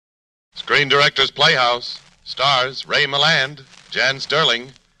Screen Directors Playhouse. Stars Ray Milland, Jan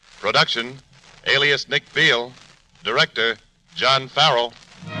Sterling. Production, Alias Nick Beal. Director, John Farrell.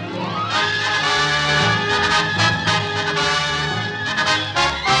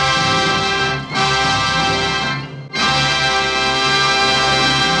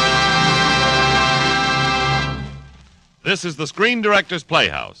 This is the Screen Directors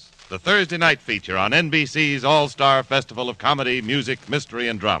Playhouse, the Thursday night feature on NBC's All-Star Festival of Comedy, Music, Mystery,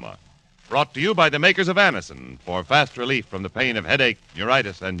 and Drama. Brought to you by the makers of Anacin for fast relief from the pain of headache,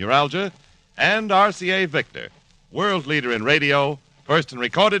 neuritis, and neuralgia, and RCA Victor, world leader in radio, first in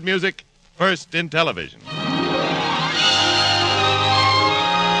recorded music, first in television.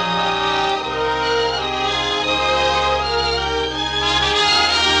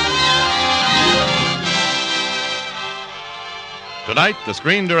 Tonight, the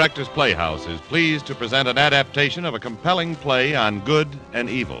Screen Directors Playhouse is pleased to present an adaptation of a compelling play on good and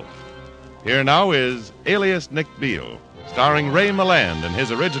evil. Here now is Alias Nick Beal, starring Ray Milland in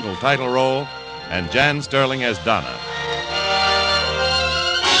his original title role and Jan Sterling as Donna.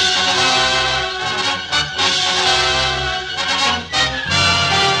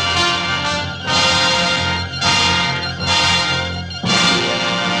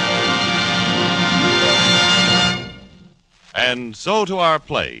 And so to our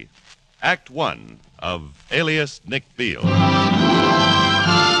play, Act One of Alias Nick Beal.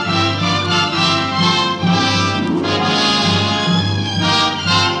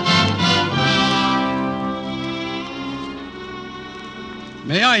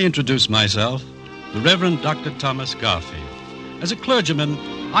 May I introduce myself, the Reverend Dr. Thomas Garfield. As a clergyman,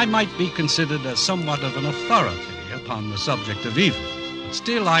 I might be considered as somewhat of an authority upon the subject of evil. But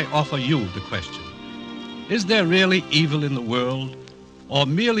still, I offer you the question. Is there really evil in the world, or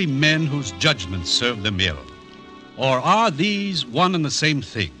merely men whose judgments serve them ill? Or are these one and the same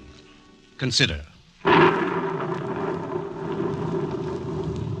thing? Consider.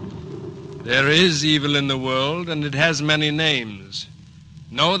 There is evil in the world, and it has many names.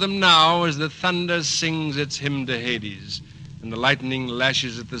 Know them now as the thunder sings its hymn to Hades, and the lightning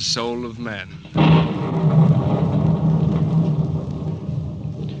lashes at the soul of man.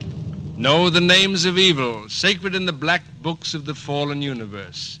 Know the names of evil, sacred in the black books of the fallen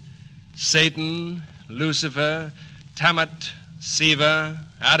universe. Satan, Lucifer, Tiamat, Siva,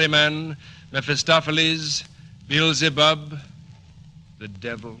 Ahriman, Mephistopheles, Beelzebub, the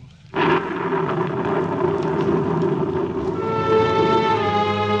devil.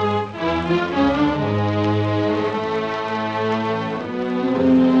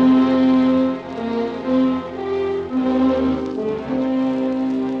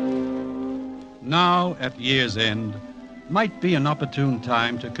 Now, at year's end, might be an opportune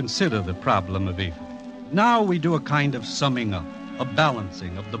time to consider the problem of evil. Now we do a kind of summing up, a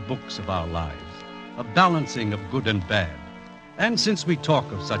balancing of the books of our lives, a balancing of good and bad. And since we talk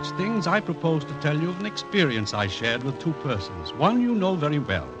of such things, I propose to tell you of an experience I shared with two persons. One you know very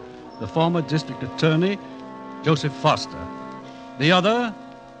well, the former district attorney, Joseph Foster. The other,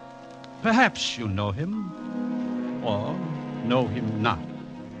 perhaps you know him, or know him not.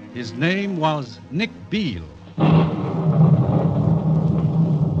 His name was Nick Beal.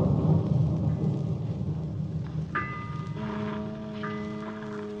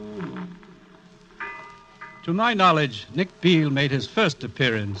 To my knowledge, Nick Beal made his first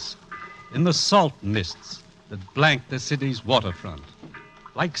appearance in the salt mists that blanked the city's waterfront.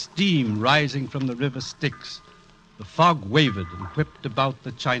 Like steam rising from the river Styx, the fog wavered and whipped about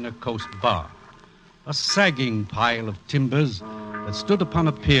the China Coast Bar, a sagging pile of timbers that stood upon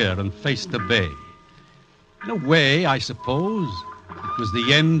a pier and faced the bay. In a way, I suppose, it was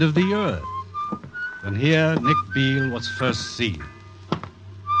the end of the earth. And here Nick Beal was first seen.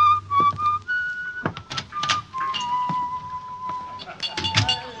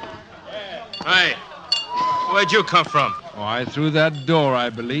 Hey, where'd you come from? Oh, I threw that door,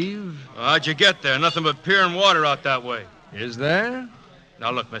 I believe. Well, how'd you get there? Nothing but pier and water out that way. Is there? Now,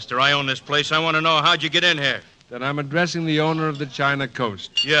 look, mister, I own this place. I want to know how'd you get in here? Then I'm addressing the owner of the China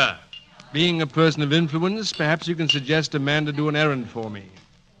Coast. Yeah. Being a person of influence, perhaps you can suggest a man to do an errand for me.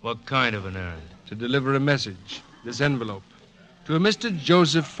 What kind of an errand? To deliver a message, this envelope, to a Mr.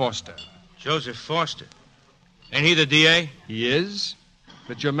 Joseph Foster. Joseph Foster? Ain't he the D.A.? He is,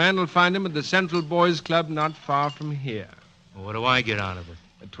 but your man will find him at the Central Boys Club not far from here. Well, what do I get out of it?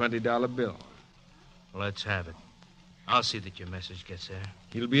 A $20 bill. Well, let's have it. I'll see that your message gets there.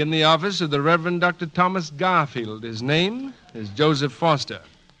 He'll be in the office of the Reverend Dr. Thomas Garfield. His name is Joseph Foster,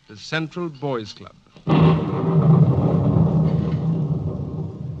 the Central Boys Club.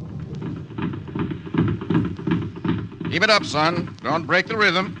 He Keep it up, son. Don't break the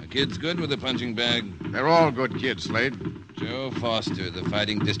rhythm. The kid's good with a punching bag. They're all good kids, Slade. Joe Foster, the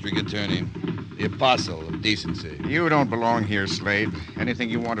fighting district attorney. The apostle of decency. You don't belong here, Slade.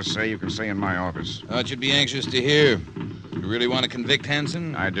 Anything you want to say, you can say in my office. Thought you'd be anxious to hear. You really want to convict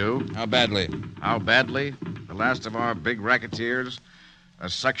Hansen? I do. How badly? How badly? The last of our big racketeers? A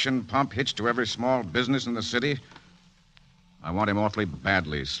suction pump hitched to every small business in the city? I want him awfully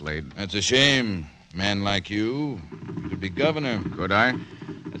badly, Slade. That's a shame. A man like you could be governor. Could I?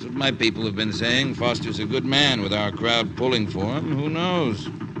 That's what my people have been saying. Foster's a good man with our crowd pulling for him. Who knows?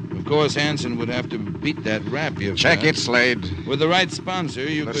 Of course, Hansen would have to beat that rap you've Check got. it, Slade. With the right sponsor,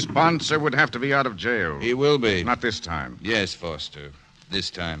 you The could... sponsor would have to be out of jail. He will be. Not this time. Yes, Foster. This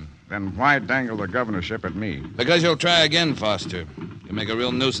time. Then why dangle the governorship at me? Because you'll try again, Foster. You'll make a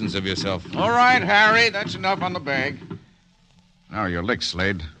real nuisance of yourself. All right, Harry. That's enough on the bag. Now you're licked,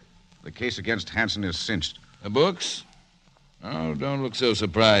 Slade. The case against Hansen is cinched. The books? Oh, don't look so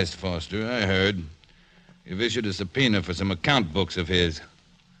surprised, Foster. I heard. You've issued a subpoena for some account books of his.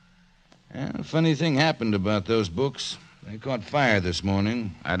 A funny thing happened about those books. They caught fire this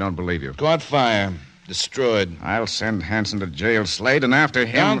morning. I don't believe you. Caught fire. Destroyed. I'll send Hansen to jail, Slade, and after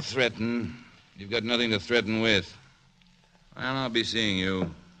him... Don't threaten. You've got nothing to threaten with. Well, I'll be seeing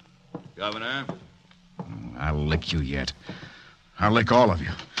you. Governor? I'll lick you yet. I'll lick all of you.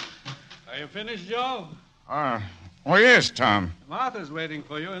 Are you finished, Joe? Oh, yes, Tom. Martha's waiting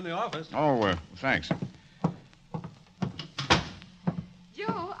for you in the office. Oh, thanks.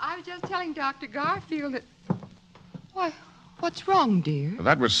 Joe, I was just telling Dr. Garfield that... Why, what's wrong, dear?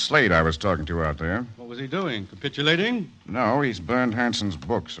 That was Slade I was talking to out there. What was he doing? Capitulating? No, he's burned Hansen's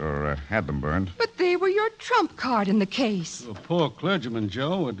books, or had them burned. But they were your trump card in the case. To a poor clergyman,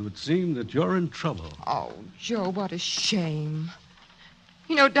 Joe, it would seem that you're in trouble. Oh, Joe, what a shame.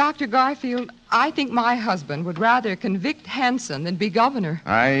 You know, Dr. Garfield, I think my husband would rather convict Hansen than be governor.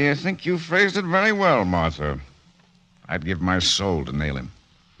 I think you phrased it very well, Martha. I'd give my soul to nail him.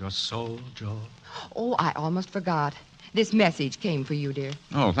 Your soul, Joe? Oh, I almost forgot. This message came for you, dear.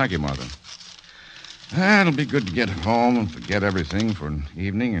 Oh, thank you, Martha. It'll be good to get home and forget everything for an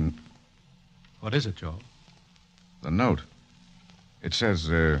evening and... What is it, Joe? The note. It says,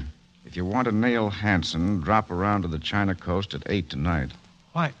 if you want to nail Hansen, drop around to the China coast at 8 tonight.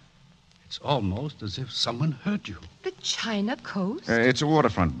 Why, it's almost as if someone heard you. The China coast? It's a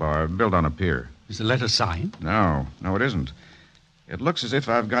waterfront bar built on a pier. Is the letter signed? No, it isn't. It looks as if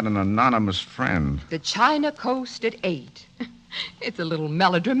I've got an anonymous friend. The China coast at 8. It's a little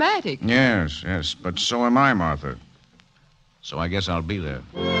melodramatic. Yes, but so am I, Martha. So I guess I'll be there.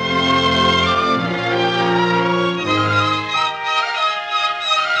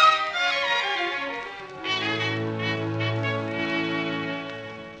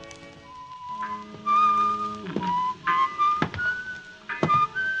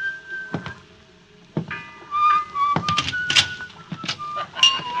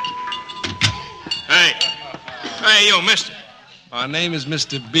 Hey, you, mister. My name is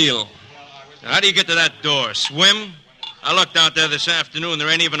Mr. Beal. How do you get to that door? Swim? I looked out there this afternoon. There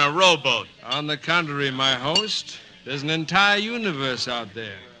ain't even a rowboat. On the contrary, my host, there's an entire universe out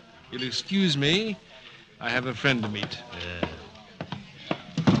there. You'll excuse me. I have a friend to meet.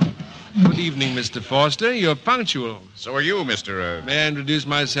 Good evening, Mr. Foster. You're punctual. So are you, Mr. May I introduce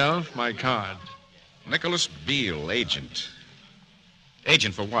myself? My card. Nicholas Beal, agent.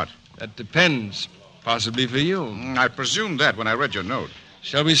 Agent for what? That depends. Possibly for you. I presumed that when I read your note.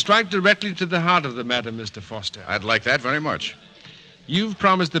 Shall we strike directly to the heart of the matter, Mr. Foster? I'd like that very much. You've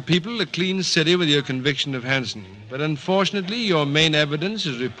promised the people a clean city with your conviction of Hansen, but unfortunately your main evidence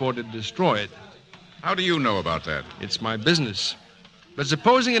is reported destroyed. How do you know about that? It's my business. But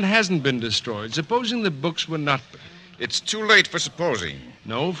supposing it hasn't been destroyed, supposing the books were not... It's too late for supposing.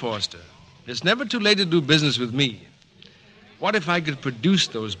 No, Foster. It's never too late to do business with me. What if I could produce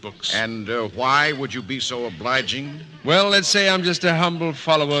those books? And why would you be so obliging? Well, let's say I'm just a humble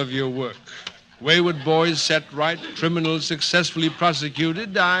follower of your work. Wayward boys set right, criminals successfully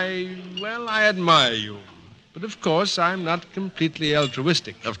prosecuted. I admire you. But of course, I'm not completely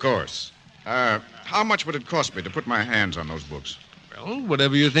altruistic. Of course. How much would it cost me to put my hands on those books? Well,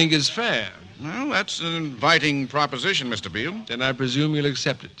 whatever you think is fair. Well, that's an inviting proposition, Mr. Beal. Then I presume you'll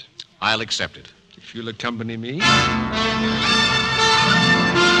accept it. I'll accept it. If you'll accompany me.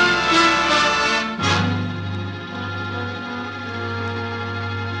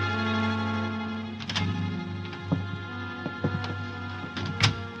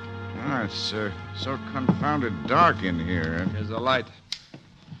 It's so confounded dark in here. Here's a light.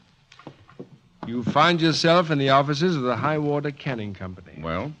 You find yourself in the offices of the High Water Canning Company.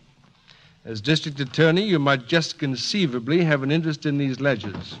 Well? As district attorney, you might just conceivably have an interest in these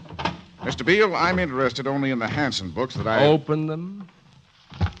ledgers. Mr. Beal, I'm interested only in the Hansen books that I... Open them.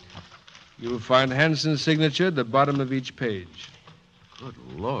 You will find Hansen's signature at the bottom of each page. Good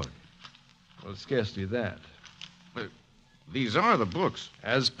Lord. Well, scarcely that. But these are the books.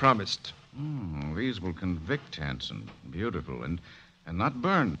 As promised. These will convict Hansen. Beautiful. And not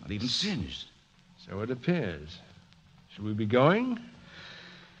burned, not even singed. So it appears. Shall we be going?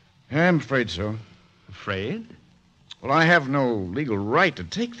 I'm afraid so. Afraid? Well, I have no legal right to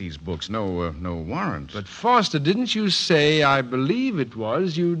take these books, no warrant. But, Foster, didn't you say, I believe it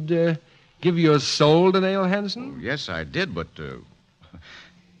was, you'd give your soul to nail Hansen? Oh, yes, I did, but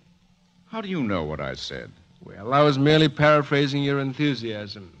how do you know what I said? Well, I was merely paraphrasing your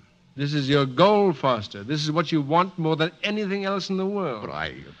enthusiasm. This is your goal, Foster. This is what you want more than anything else in the world. But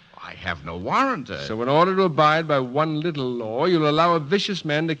I have no warrant. So in order to abide by one little law, you'll allow a vicious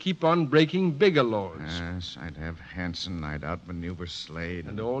man to keep on breaking bigger laws. Yes, I'd have Hansen. I'd outmaneuver Slade.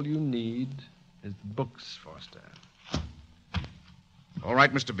 And all you need is the books, Foster. All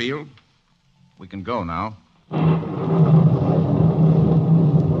right, Mr. Beal. We can go now.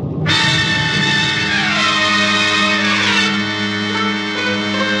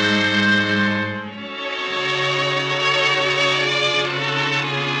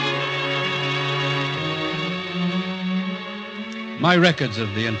 My records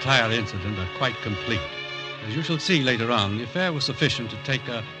of the entire incident are quite complete. As you shall see later on, the affair was sufficient to take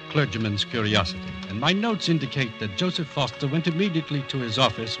a clergyman's curiosity, and my notes indicate that Joseph Foster went immediately to his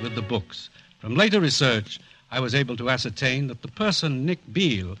office with the books. From later research, I was able to ascertain that the person, Nick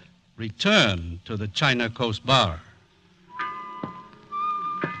Beal, returned to the China Coast Bar.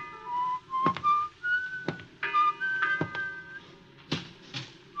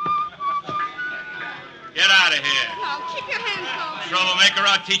 Get out of here. No, keep your hands off. Troublemaker,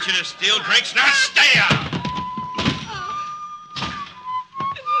 I'll teach you to steal drinks. Now stay out.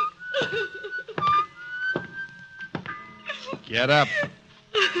 Get up.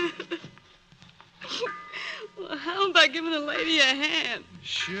 Well, how about giving the lady a hand?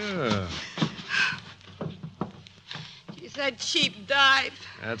 Sure. She said cheap dive.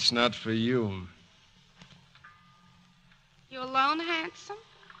 That's not for you. You alone, handsome?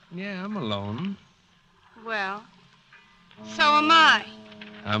 Yeah, I'm alone. Well, so am I.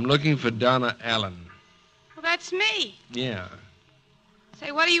 I'm looking for Donna Allen. Well, that's me. Yeah,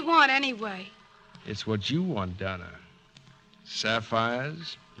 Say, what do you want anyway? it's what you want, Donna.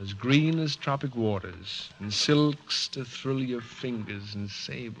 Sapphires as green as tropic waters, and silks to thrill your fingers, and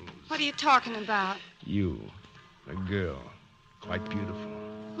sables. What are you talking about? You, a girl, quite beautiful.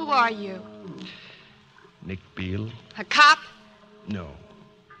 Who are you? Nick Beal? A cop? No.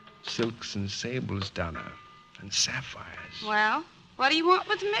 Silks and sables, Donna, and sapphires. Well, what do you want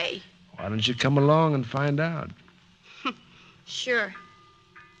with me? Why don't you come along and find out? Sure.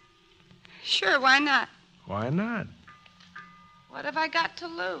 Sure, why not? Why not? What have I got to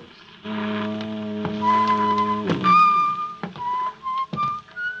lose?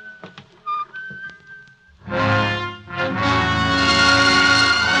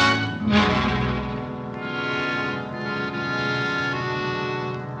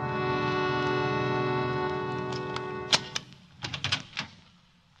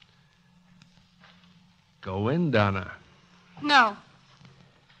 Go in, Donna. No.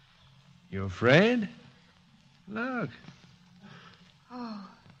 You afraid? Look.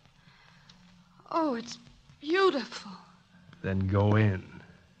 Oh, it's beautiful. Then go in.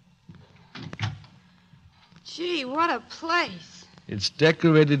 Gee, what a place. It's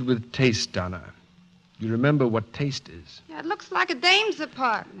decorated with taste, Donna. You remember what taste is? Yeah, it looks like a dame's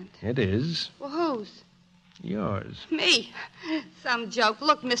apartment. It is. Well, whose? Yours. Me. Some joke.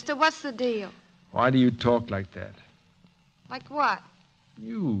 Look, mister, what's the deal? Why do you talk like that? Like what?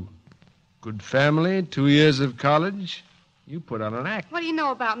 You. Good family, 2 years of college. You put on an act. What do you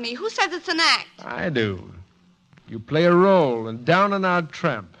know about me? Who says it's an act? I do. You play a role, and down and out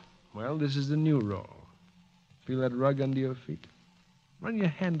tramp. Well, this is the new role. Feel that rug under your feet? Run your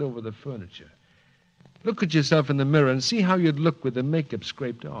hand over the furniture. Look at yourself in the mirror and see how you'd look with the makeup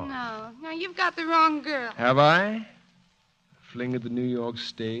scraped off. No, you've got the wrong girl. Have I? A fling at the New York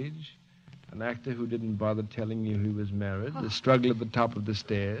stage? An actor who didn't bother telling you he was married? The struggle at the top of the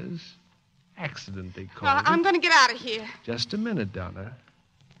stairs? Accident, they call it. I'm going to get out of here. Just a minute, Donna.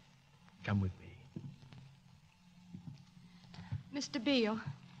 Come with me. Mr. Beal,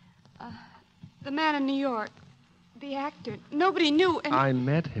 the man in New York, the actor, nobody knew. And... I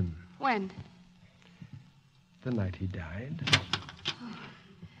met him When? the night he died.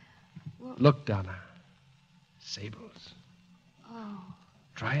 Well... Look, Donna. Sables. Oh.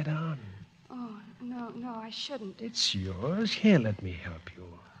 Try it on. Oh, no, I shouldn't. It's yours. Here, let me help you.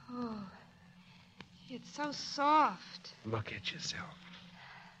 Oh, it's so soft. Look at yourself.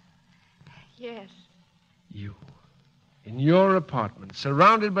 Yes. You. In your apartment,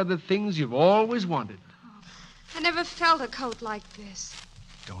 surrounded by the things you've always wanted. Oh, I never felt a coat like this.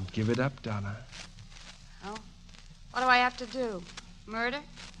 Don't give it up, Donna. Oh? What do I have to do? Murder?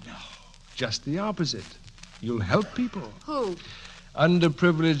 No, just the opposite. You'll help people. Who?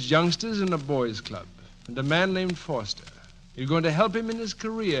 Underprivileged youngsters in a boys' club. And a man named Foster. You're going to help him in his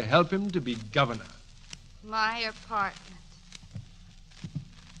career, help him to be governor. My apartment.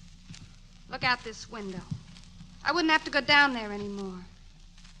 Look out this window. I wouldn't have to go down there anymore.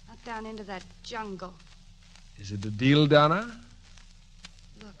 Not down into that jungle. Is it a deal, Donna?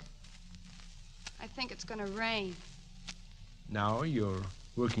 Look. I think it's going to rain. Now you're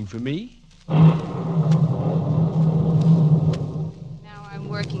working for me? Now I'm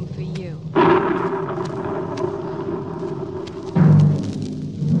working for you.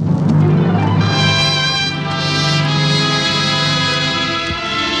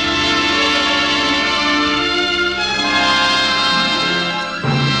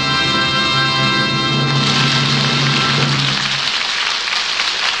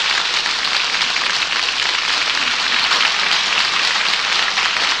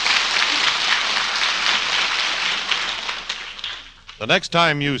 The next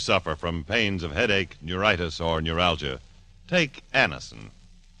time you suffer from pains of headache, neuritis, or neuralgia, take Anacin.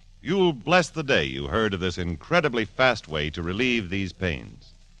 You'll bless the day you heard of this incredibly fast way to relieve these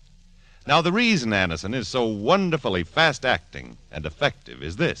pains. Now, the reason Anacin is so wonderfully fast-acting and effective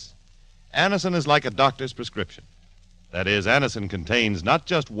is this. Anacin is like a doctor's prescription. That is, Anacin contains not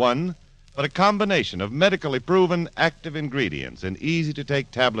just one, but a combination of medically proven active ingredients in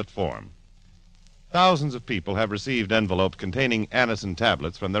easy-to-take tablet form. Thousands of people have received envelopes containing Anacin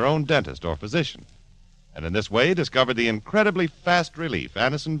tablets from their own dentist or physician, and in this way discovered the incredibly fast relief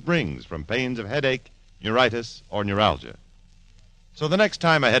Anacin brings from pains of headache, neuritis, or neuralgia. So the next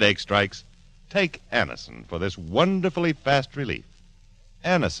time a headache strikes, take Anacin for this wonderfully fast relief.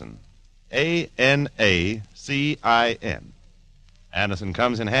 Anacin, A-N-A-C-I-N. Anacin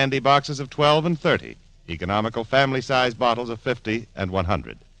comes in handy boxes of 12 and 30, economical family-size bottles of 50 and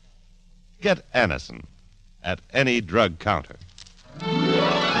 100. Get Anacin at any drug counter.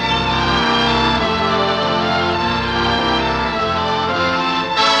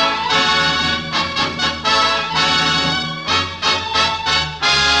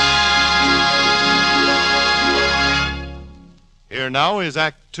 Here now is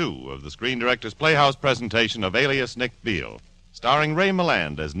Act Two of the Screen Directors Playhouse presentation of Alias, Nick Beal, starring Ray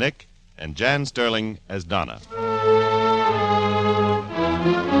Milland as Nick and Jan Sterling as Donna.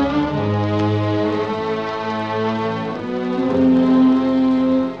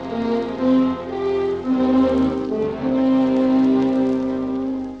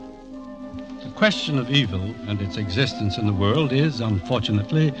 The question of evil and its existence in the world is,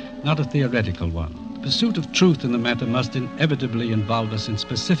 unfortunately, not a theoretical one. The pursuit of truth in the matter must inevitably involve us in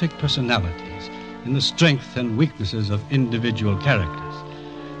specific personalities, in the strengths and weaknesses of individual characters.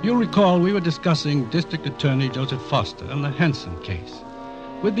 You'll recall we were discussing District Attorney Joseph Foster and the Hanson case.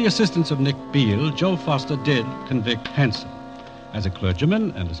 With the assistance of Nick Beal, Joe Foster did convict Hanson. As a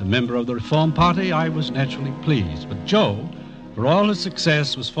clergyman and as a member of the Reform Party, I was naturally pleased. But Joe, for all his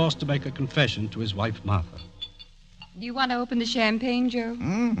success, was forced to make a confession to his wife, Martha. Do you want to open the champagne, Joe?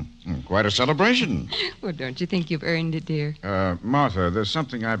 Quite a celebration. Well, don't you think you've earned it, dear? Martha, there's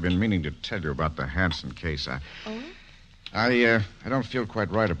something I've been meaning to tell you about the Hanson case. I don't feel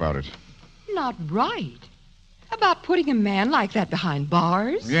quite right about it. Not right? About putting a man like that behind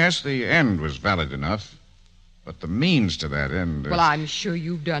bars? Yes, the end was valid enough. But the means to that end... Well, I'm sure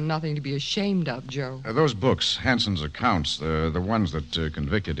you've done nothing to be ashamed of, Joe. Those books, Hanson's accounts, the ones that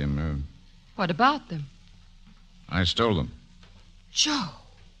convicted him... What about them? I stole them. Joe!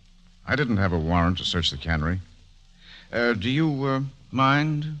 I didn't have a warrant to search the cannery. Do you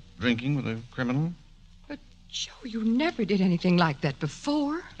mind drinking with a criminal? But, Joe, you never did anything like that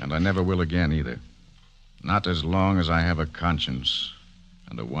before. And I never will again, either. Not as long as I have a conscience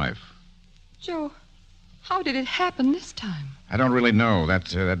and a wife. Joe, how did it happen this time? I don't really know.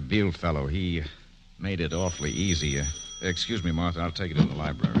 That Beal fellow, he made it awfully easy. Excuse me, Martha, I'll take it in the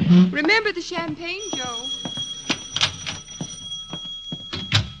library. Remember the champagne, Joe.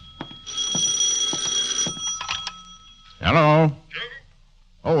 Hello?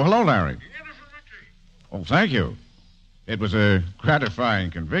 Oh, hello, Larry. Oh, thank you. It was a gratifying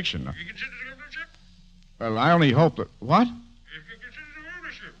conviction. You consider the governorship? Well, I only hope that... What? If you consider the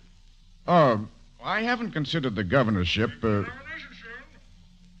ownership. I haven't considered the governorship. Nomination soon.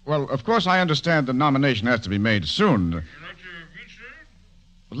 Well, of course, I understand the nomination has to be made soon.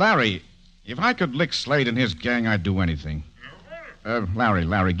 Larry, if I could lick Slade and his gang, I'd do anything.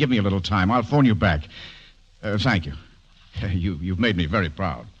 Larry, give me a little time. I'll phone you back. Thank you. You've made me very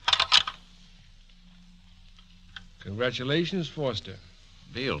proud. Congratulations, Foster.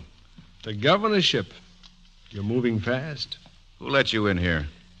 Beal. The governorship. You're moving fast. Who let you in here?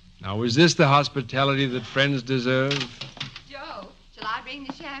 Now, is this the hospitality that friends deserve? Joe, shall I bring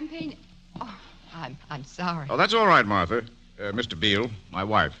the champagne? Oh, I'm sorry. Oh, that's all right, Martha. Mr. Beal, my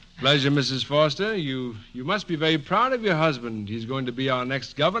wife. Pleasure, Mrs. Foster. You must be very proud of your husband. He's going to be our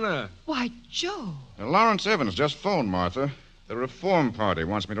next governor. Why, Joe. Lawrence Evans just phoned, Martha. The Reform Party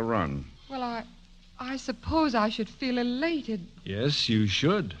wants me to run. Well, I suppose I should feel elated. Yes, you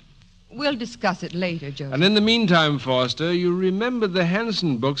should. We'll discuss it later, Joe. And in the meantime, Foster, you remember the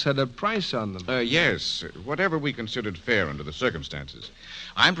Hansen books had a price on them. Yes, whatever we considered fair under the circumstances.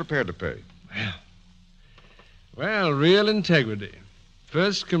 I'm prepared to pay. Well, real integrity.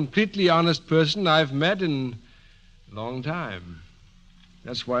 First completely honest person I've met in a long time.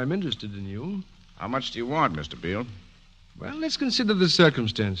 That's why I'm interested in you. How much do you want, Mr. Beal? Well, let's consider the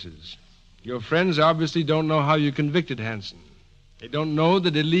circumstances. Your friends obviously don't know how you convicted Hansen. They don't know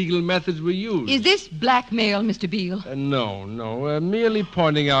that illegal methods were used. Is this blackmail, Mr. Beal? No. Merely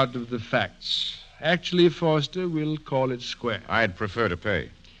pointing out of the facts. Actually, Foster, we'll call it square. I'd prefer to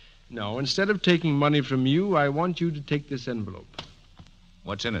pay. No, instead of taking money from you, I want you to take this envelope.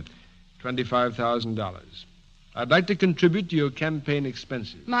 What's in it? $25,000. I'd like to contribute to your campaign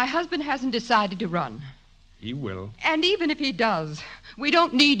expenses. My husband hasn't decided to run. He will. And even if he does, we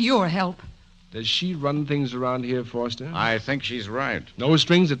don't need your help. Does she run things around here, Foster? I think she's right. No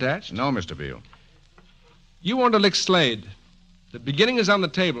strings attached? No, Mr. Beal. You want to lick Slade. The beginning is on the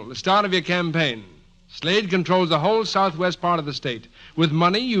table, the start of your campaign. Slade controls the whole southwest part of the state. With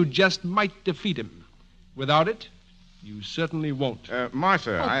money, you just might defeat him. Without it, you certainly won't.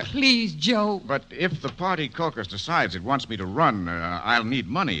 Martha, Please, Joe. But if the party caucus decides it wants me to run, I'll need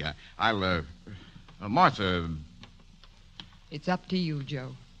money. Martha... It's up to you,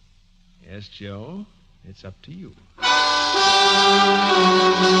 Joe. Yes, Joe, it's up to you.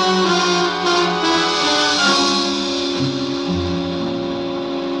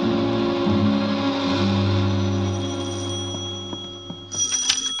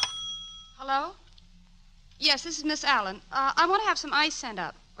 Hello? Yes, this is Miss Allen. I want to have some ice sent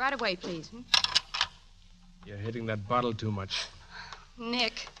up. Right away, please. You're hitting that bottle too much.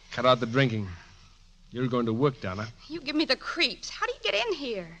 Nick. Cut out the drinking. You're going to work, Donna. You give me the creeps. How do you get in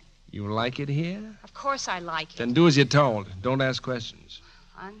here? You like it here? Of course I like it. Then do as you're told. Don't ask questions.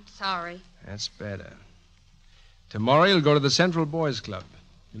 I'm sorry. That's better. Tomorrow you'll go to the Central Boys Club.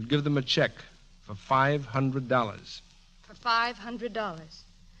 You'll give them a check for $500. For $500.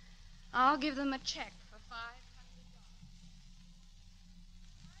 I'll give them a check for $500.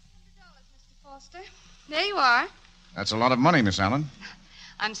 $500, Mr. Foster. There you are. That's a lot of money, Miss Allen.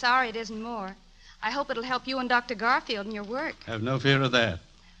 I'm sorry it isn't more. I hope it'll help you and Dr. Garfield in your work. Have no fear of that.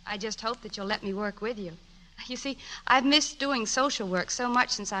 I just hope that you'll let me work with you. You see, I've missed doing social work so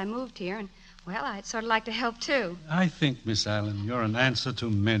much since I moved here, and, well, I'd sort of like to help, too. I think, Miss Allen, you're an answer to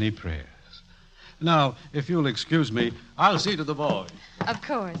many prayers. Now, if you'll excuse me, I'll see to the boy. Of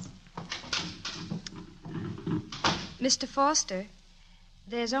course. Mr. Foster,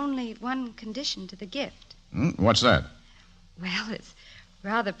 there's only one condition to the gift. What's that? Well, it's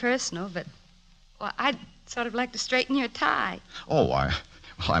rather personal, but, well, I'd sort of like to straighten your tie. Oh,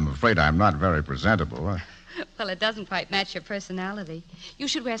 I'm afraid I'm not very presentable. Well, it doesn't quite match your personality. You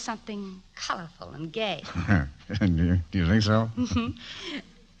should wear something colorful and gay. Do you think so?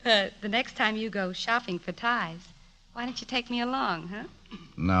 The next time you go shopping for ties, why don't you take me along, huh?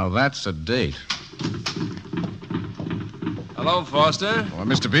 Now, that's a date. Hello, Foster. Well,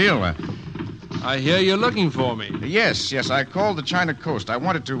 Mr. Beal. I hear you're looking for me. Yes. I called the China Coast. I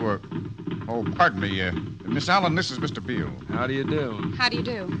wanted to, Oh, pardon me. Miss Allen, this is Mr. Beal. How do you do? How do you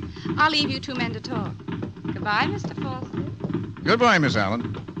do? I'll leave you two men to talk. Goodbye, Mr. Foster. Goodbye, Miss Allen.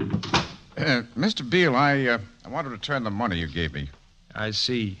 Mr. Beal, I want to return the money you gave me. I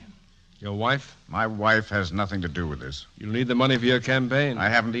see. Your wife? My wife has nothing to do with this. You'll need the money for your campaign. I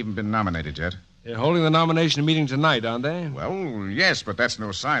haven't even been nominated yet. They're holding the nomination meeting tonight, aren't they? Well, yes, but that's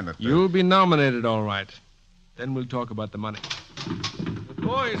no sign that... You'll be nominated, all right. Then we'll talk about the money. The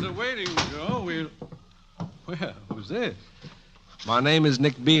boys are waiting, Joe. Well, who's this? My name is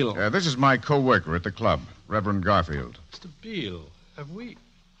Nick Beal. This is my co-worker at the club, Reverend Garfield. Mr. Beal, have we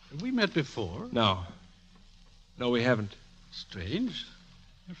met before? No, we haven't. Strange.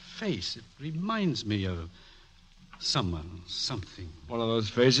 Your face, it reminds me of someone, something. One of those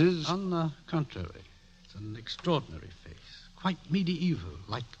faces? On the contrary, it's an extraordinary face. Quite medieval,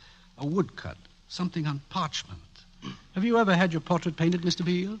 like a woodcut, something on parchment. Have you ever had your portrait painted, Mr.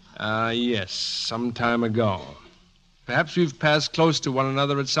 Beal? Yes, some time ago. Perhaps we've passed close to one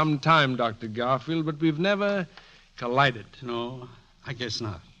another at some time, Dr. Garfield, but we've never collided. No, I guess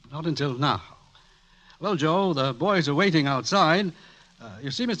not. Not until now. Well, Joe, the boys are waiting outside. You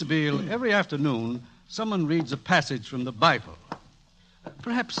see, Mr. Beal, every afternoon, someone reads a passage from the Bible.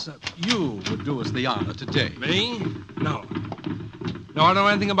 Perhaps you would do us the honor today. Me? No. No, I don't know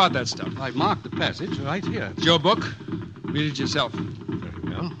anything about that stuff. I've marked the passage right here. It's your book. Read it yourself.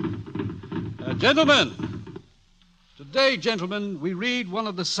 Very well. Gentlemen, today, gentlemen, we read one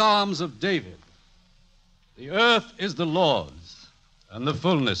of the Psalms of David. The earth is the Lord's, and the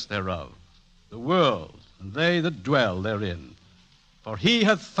fullness thereof, the world, and they that dwell therein. For he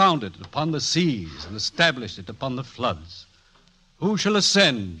hath founded it upon the seas, and established it upon the floods. Who shall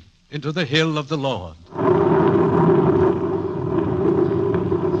ascend into the hill of the Lord?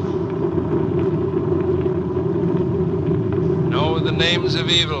 Know the names of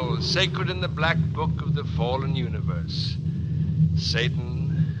evil, sacred in the black book of the fallen universe.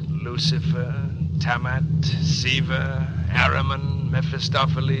 Satan, Lucifer, Tiamat, Siva, Ahriman,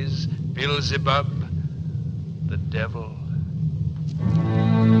 Mephistopheles, Beelzebub, the devil.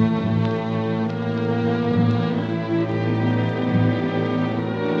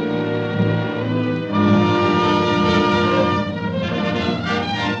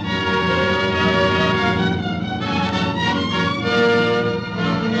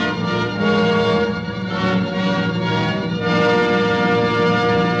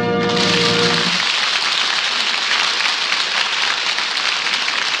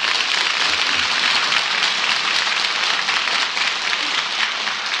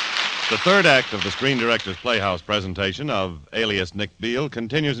 The third act of the Screen Directors Playhouse presentation of Alias Nick Beal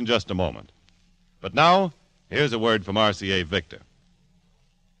continues in just a moment. But now, here's a word from RCA Victor.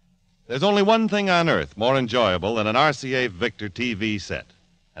 There's only one thing on earth more enjoyable than an RCA Victor TV set,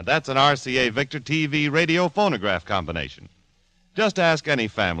 and that's an RCA Victor TV radio phonograph combination. Just ask any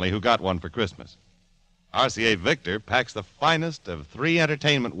family who got one for Christmas. RCA Victor packs the finest of three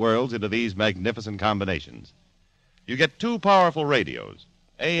entertainment worlds into these magnificent combinations. You get two powerful radios,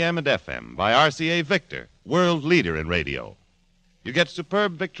 AM and FM, by RCA Victor, world leader in radio. You get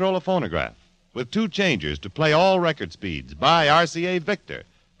superb Victrola phonograph with two changers to play all record speeds by RCA Victor,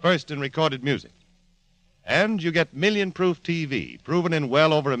 first in recorded music. And you get million-proof TV, proven in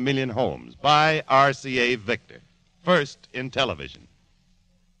well over 1 million homes, by RCA Victor, first in television.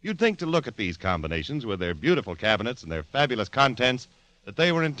 You'd think to look at these combinations with their beautiful cabinets and their fabulous contents that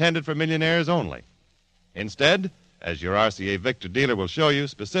they were intended for millionaires only. Instead, as your RCA Victor dealer will show you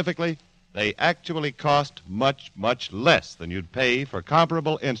specifically, they actually cost much, much less than you'd pay for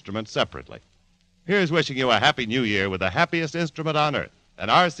comparable instruments separately. Here's wishing you a happy new year with the happiest instrument on earth, an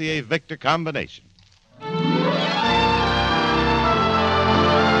RCA Victor combination.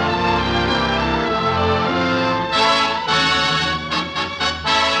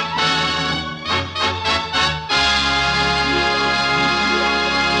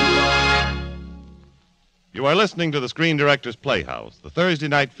 You are listening to the Screen Directors Playhouse, the Thursday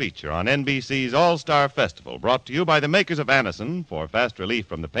night feature on NBC's All-Star Festival, brought to you by the makers of Anacin for fast relief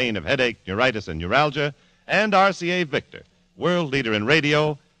from the pain of headache, neuritis, and neuralgia, and RCA Victor, world leader in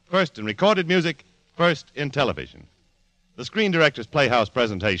radio, first in recorded music, first in television. The Screen Directors Playhouse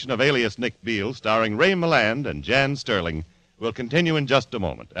presentation of Alias Nick Beal, starring Ray Milland and Jan Sterling, will continue in just a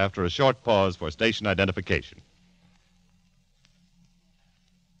moment after a short pause for station identification.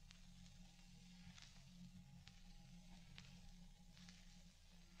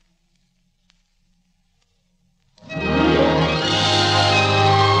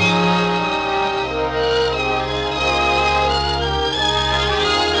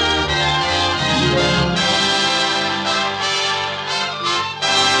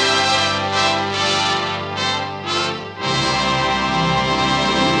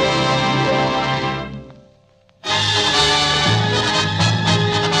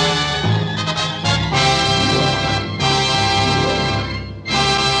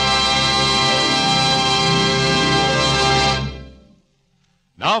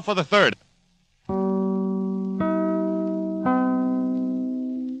 Now for the third.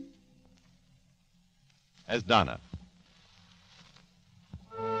 As Donna.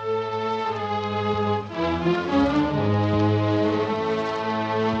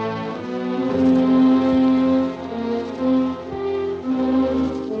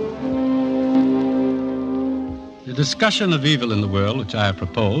 The discussion of evil in the world which I have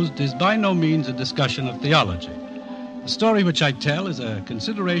proposed is by no means a discussion of theology. The story which I tell is a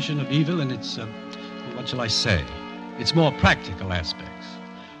consideration of evil in its, what shall I say, its more practical aspects.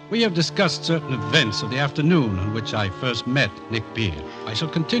 We have discussed certain events of the afternoon on which I first met Nick Beal. I shall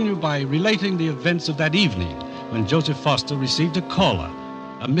continue by relating the events of that evening when Joseph Foster received a caller,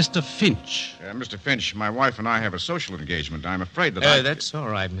 a Mr. Finch. Mr. Finch, my wife and I have a social engagement. I'm afraid that That's all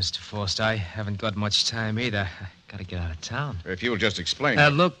right, Mr. Foster. I haven't got much time either. I gotta get out of town. If you'll just explain.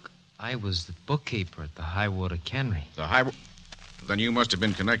 Look, I was the bookkeeper at the Highwater Cannery. Then you must have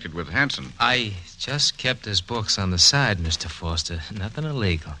been connected with Hanson. I just kept his books on the side, Mr. Foster. Nothing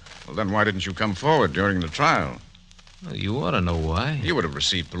illegal. Well, then why didn't you come forward during the trial? Well, you ought to know why. You would have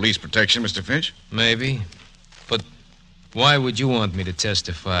received police protection, Mr. Finch. Maybe. But why would you want me to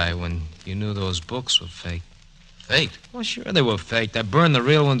testify when you knew those books were fake? Faked? Well, sure they were faked. I burned the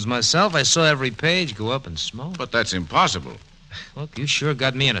real ones myself. I saw every page go up in smoke. But that's impossible. Look, you sure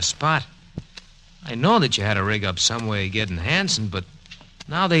got me in a spot. I know that you had to rig up some way of getting Hanson, but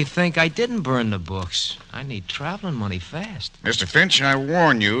now they think I didn't burn the books. I need traveling money fast. Mr. Finch, I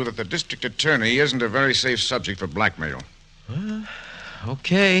warn you that the district attorney isn't a very safe subject for blackmail.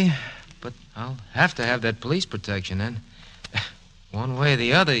 Okay, but I'll have to have that police protection then. One way or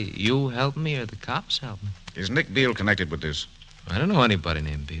the other, you help me or the cops help me. Is Nick Beal connected with this? I don't know anybody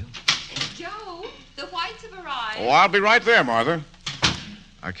named Beal. Joe, the Whites have arrived. Oh, I'll be right there, Martha.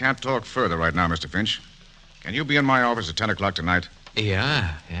 I can't talk further right now, Mr. Finch. Can you be in my office at 10 o'clock tonight?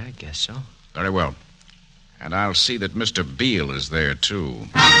 Yeah, I guess so. Very well. And I'll see that Mr. Beal is there, too.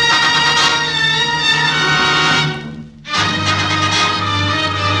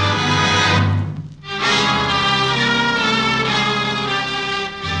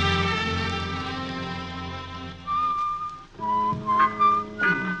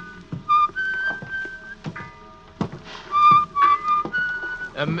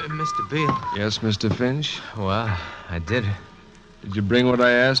 Mr. Beal. Yes, Mr. Finch? Well, I did. Did you bring what I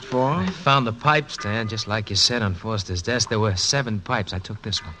asked for? I found the pipe stand, just like you said, on Foster's desk. There were 7 pipes. I took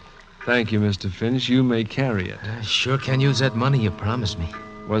this one. Thank you, Mr. Finch. You may carry it. I sure can use that money you promised me.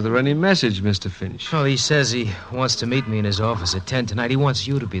 Was there any message, Mr. Finch? Well, he says he wants to meet me in his office at 10 tonight. He wants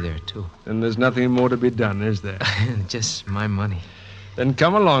you to be there, too. Then there's nothing more to be done, is there? Just my money. Then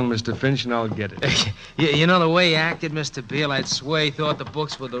come along, Mr. Finch, and I'll get it. You know the way he acted, Mr. Beal? I'd swear he thought the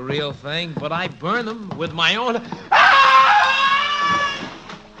books were the real thing, but I burned them with my own...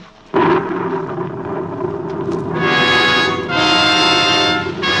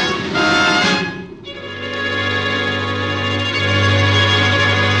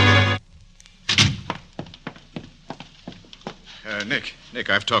 Nick,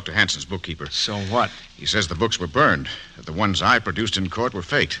 I've talked to Hanson's bookkeeper. So what? He says the books were burned. That the ones I produced in court were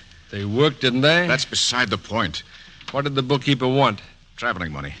faked. They worked, didn't they? That's beside the point. What did the bookkeeper want?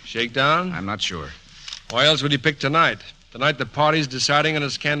 Traveling money. Shakedown? I'm not sure. Why else would he pick tonight? The night the party's deciding on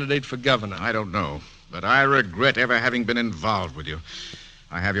his candidate for governor. I don't know. But I regret ever having been involved with you.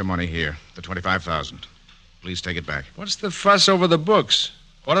 I have your money here, the $25,000. Please take it back. What's the fuss over the books?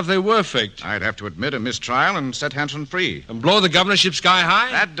 What if they were faked? I'd have to admit a mistrial and set Hanson free. And blow the governorship sky high?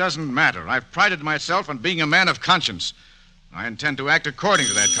 That doesn't matter. I've prided myself on being a man of conscience. I intend to act according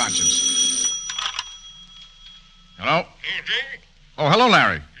to that conscience. Hello? Oh, hello,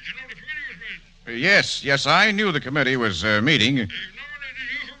 Larry. Did you know the committee was meeting? Yes, I knew the committee was meeting. They've nominated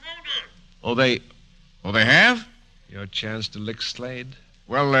you for voter. Oh, they have? Your chance to lick Slade?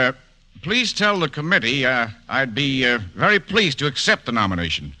 Well, please tell the committee I'd be very pleased to accept the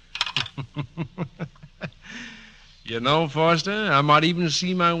nomination. You know, Foster, I might even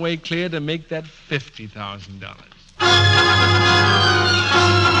see my way clear to make that $50,000.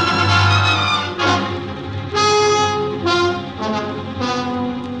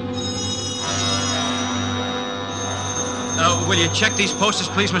 Will you check these posters,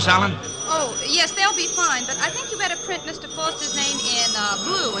 please, Miss Allen? Oh, yes, they'll be fine, but I think you better print Mr. Foster's name in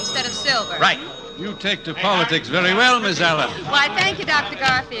blue instead of silver. Right. You take to politics very well, Miss Allen. Why, thank you, Dr.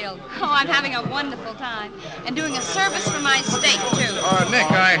 Garfield. Oh, I'm having a wonderful time. And doing a service for my state, too.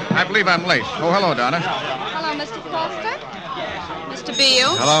 Nick, I believe I'm late. Oh, hello, Donna. Hello, Mr. Foster. Mr.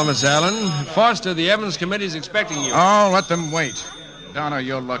 Beal. Hello, Miss Allen. Foster, the Evans Committee's expecting you. Oh, let them wait. Donna,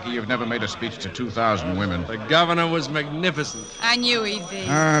 you're lucky you've never made a speech to 2,000 women. The governor was magnificent. I knew he'd be.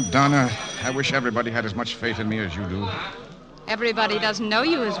 Donna, I wish everybody had as much faith in me as you do. Everybody doesn't know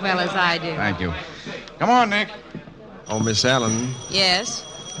you as well as I do. Thank you. Come on, Nick. Oh, Miss Allen. Yes?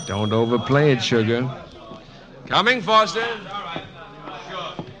 Don't overplay it, sugar. Coming, Foster.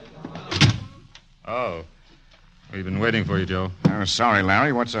 Oh. We've been waiting for you, Joe. Sorry,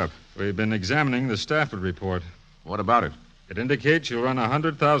 Larry. What's up? We've been examining the Stafford report. What about it? It indicates you'll run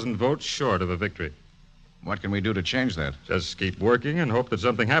 100,000 votes short of a victory. What can we do to change that? Just keep working and hope that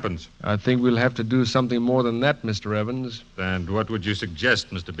something happens. I think we'll have to do something more than that, Mr. Evans. And what would you suggest,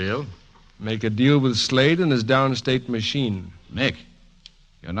 Mr. Beal? Make a deal with Slade and his downstate machine. Nick,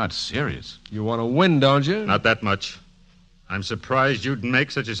 you're not serious. You want to win, don't you? Not that much. I'm surprised you'd make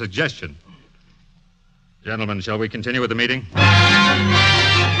such a suggestion. Gentlemen, shall we continue with the meeting?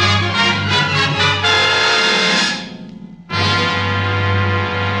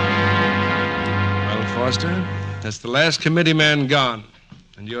 Well, Foster, that's the last committee man gone.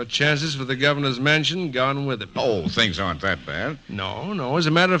 And your chances for the governor's mansion gone with him. Oh, things aren't that bad. No. As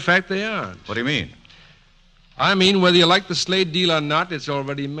a matter of fact, they aren't. What do you mean? I mean, whether you like the Slade deal or not, it's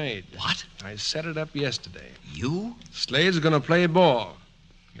already made. What? I set it up yesterday. You? Slade's going to play ball.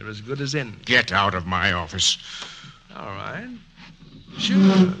 You're as good as in. Get out of my office. All right.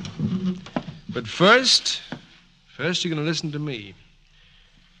 Sure. But first you're going to listen to me.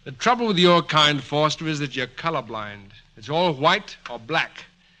 The trouble with your kind, Foster, is that you're colorblind. It's all white or black.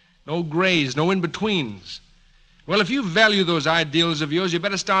 No grays, no in-betweens. Well, if you value those ideals of yours, you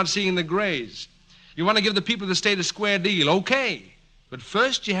better start seeing the grays. You want to give the people of the state a square deal, okay. But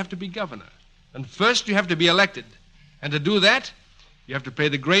first you have to be governor. And first you have to be elected. And to do that, you have to play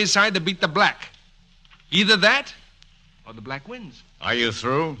the gray side to beat the black. Either that, or the black wins. Are you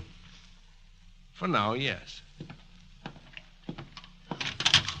through? For now, yes.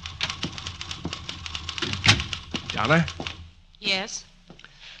 Donna, Yes?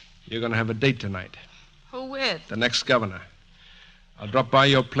 you're going to have a date tonight. Who with? The next governor. I'll drop by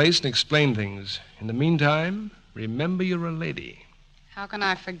your place and explain things. In the meantime, remember you're a lady. How can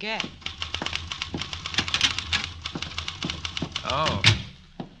I forget? Oh.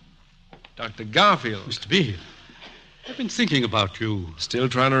 Dr. Garfield. Mr. Beal, I've been thinking about you. Still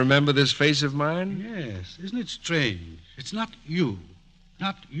trying to remember this face of mine? Yes, isn't it strange? It's not you,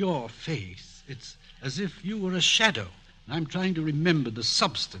 not your face. It's as if you were a shadow. And I'm trying to remember the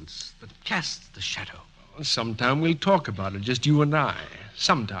substance that casts the shadow. Well, sometime we'll talk about it, just you and I.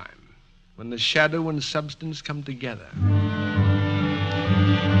 Sometime. When the shadow and substance come together.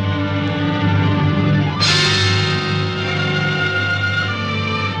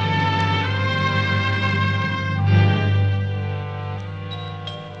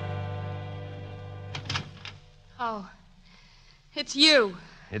 Oh, it's you.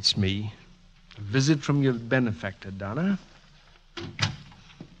 It's me. A visit from your benefactor, Donna.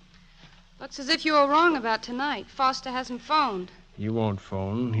 Looks as if you were wrong about tonight. Foster hasn't phoned. He won't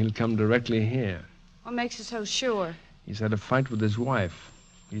phone. He'll come directly here. What makes you so sure? He's had a fight with his wife.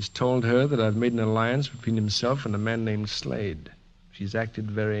 He's told her that I've made an alliance between himself and a man named Slade. She's acted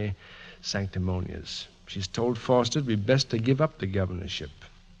very sanctimonious. She's told Foster it'd be best to give up the governorship.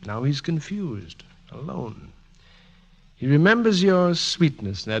 Now he's confused, alone. He remembers your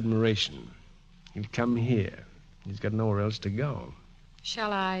sweetness and admiration. He'll come here. He's got nowhere else to go.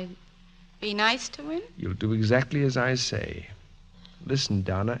 Shall I be nice to him? You'll do exactly as I say. Listen,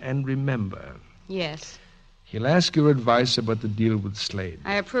 Donna, and remember. Yes. He'll ask your advice about the deal with Slade.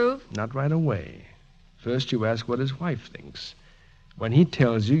 I approve? Not right away. First, you ask what his wife thinks. When he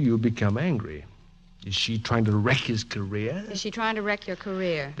tells you, you'll become angry. Is she trying to wreck his career? Is she trying to wreck your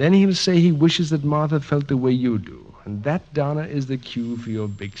career? Then he'll say he wishes that Martha felt the way you do. And that, Donna, is the cue for your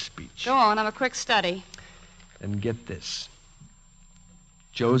big speech. Go on, I'm a quick study. And get this.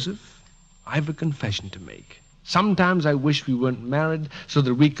 Joseph, I've a confession to make. Sometimes I wish we weren't married so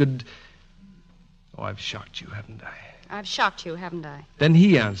that we could... Oh, I've shocked you, haven't I? I've shocked you, haven't I? Then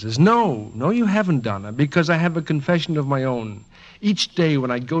he answers, No, you haven't, Donna, because I have a confession of my own. Each day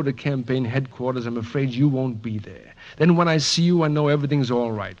when I go to campaign headquarters, I'm afraid you won't be there. Then when I see you, I know everything's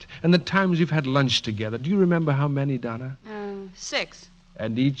all right. And the times we've had lunch together, do you remember how many, Donna? 6.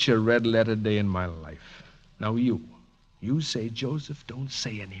 And each a red letter day in my life. Now you say, Joseph, don't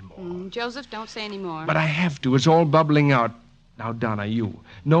say anymore. Joseph, don't say anymore. But I have to. It's all bubbling out. Now, Donna, you.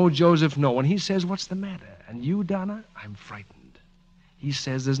 No, Joseph, no. And he says, what's the matter? And you, Donna, I'm frightened. He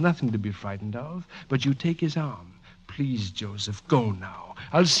says there's nothing to be frightened of, but you take his arm. Please, Joseph, go now.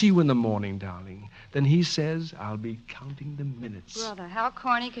 I'll see you in the morning, darling. Then he says, I'll be counting the minutes. Brother, how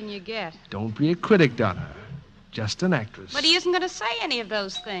corny can you get? Don't be a critic, Donna. Just an actress. But he isn't going to say any of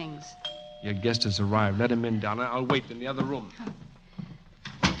those things. Your guest has arrived. Let him in, Donna. I'll wait in the other room.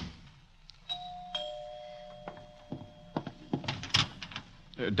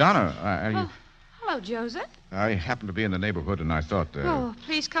 Donna, Hello, Joseph. I happened to be in the neighborhood, and I thought... Oh,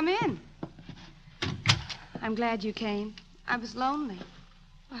 please come in. I'm glad you came. I was lonely.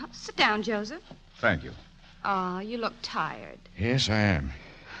 Well, sit down, Joseph. Thank you. Oh, you look tired. Yes, I am.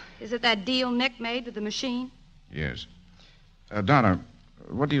 Is it that deal Nick made with the machine? Yes. Donna,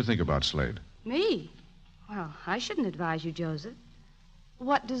 what do you think about Slade? Me? Well, I shouldn't advise you, Joseph.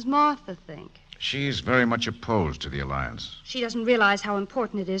 What does Martha think? She's very much opposed to the alliance. She doesn't realize how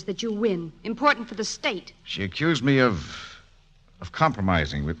important it is that you win. Important for the state. She accused me of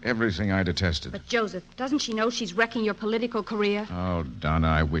compromising with everything I detested. But, Joseph, doesn't she know she's wrecking your political career? Oh, Donna,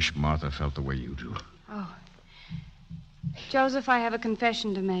 I wish Martha felt the way you do. Oh. Joseph, I have a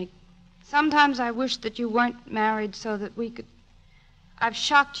confession to make. Sometimes I wish that you weren't married so that we could... I've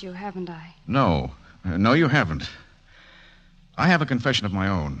shocked you, haven't I? No. No, you haven't. I have a confession of my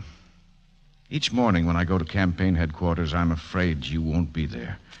own. Each morning when I go to campaign headquarters, I'm afraid you won't be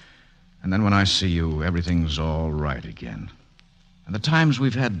there. And then when I see you, everything's all right again. And the times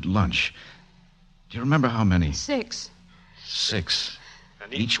we've had lunch. Do you remember how many? 6. 6.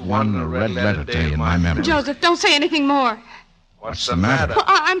 And each one a red letter day in my memory. Joseph, don't say anything more. What's the matter? Well,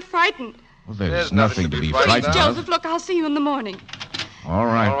 I'm frightened. Well, there's nothing to be frightened of. Joseph, look, I'll see you in the morning. All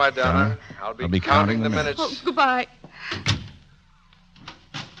right. All right, Donna. I'll be counting the minutes. Oh, goodbye.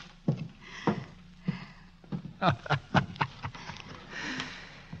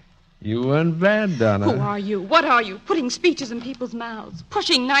 You weren't bad, Donna. Who are you? What are you? Putting speeches in people's mouths.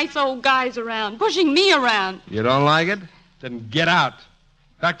 Pushing nice old guys around. Pushing me around. You don't like it? Then get out.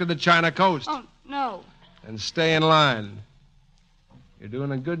 Back to the China coast. Oh, no. And stay in line. You're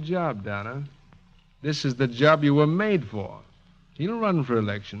doing a good job, Donna. This is the job you were made for. He'll run for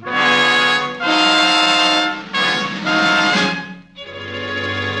election.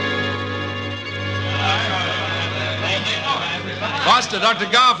 Foster, Dr.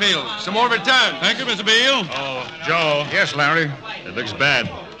 Garfield. Some more return. Thank you, Mr. Beal. Oh, Joe. Yes, Larry. It looks bad.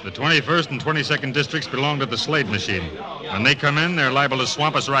 The 21st and 22nd districts belong to the Slade machine. When they come in, they're liable to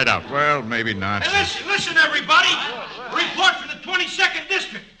swamp us right out. Well, maybe not. Hey, listen, everybody. A report from the 22nd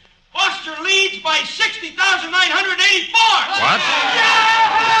District. Foster leads by 60,984. What?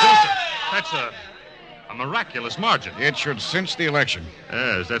 Joseph, that's a miraculous margin. It should cinch the election.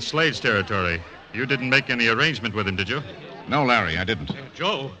 Yes, that's Slade's territory. You didn't make any arrangement with him, did you? No, Larry, I didn't.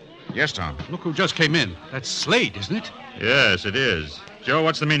 Joe, Yes, Tom. look who just came in. That's Slade, isn't it? Yes, it is. Joe,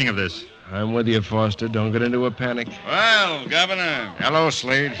 what's the meaning of this? I'm with you, Foster. Don't get into a panic. Well, Governor, Hello,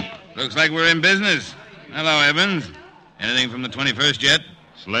 Slade. looks like we're in business. Hello, Evans. Anything from the 21st yet?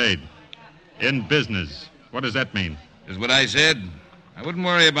 Slade. In business. What does that mean? Is what I said. I wouldn't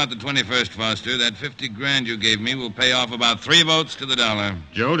worry about the 21st, Foster. That $50,000 you gave me will pay off about 3 votes to the dollar.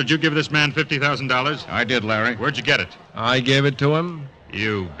 Joe, did you give this man $50,000? I did, Larry. Where'd you get it? I gave it to him.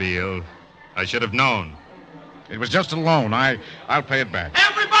 You, Beal. I should have known. It was just a loan. I'll pay it back.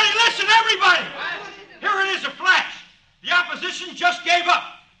 Everybody, listen, everybody. Here it is, a flash. The opposition just gave up.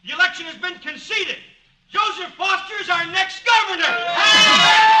 The election has been conceded. Joseph Foster is our next governor.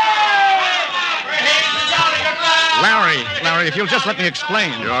 Larry, if you'll just let me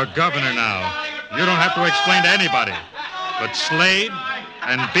explain. You're governor now. You don't have to explain to anybody. But Slade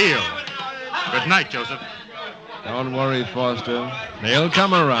and Beal. Good night, Joseph. Don't worry, Foster. They'll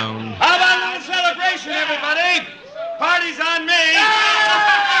come around. How about a little celebration, everybody? Party's on me.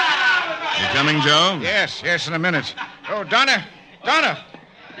 You coming, Joe? Yes, in a minute. Oh, Donna.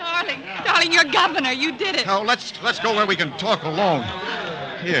 Darling, you're governor. You did it. Oh, let's go where we can talk alone.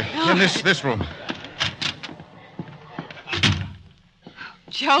 Here, in this room.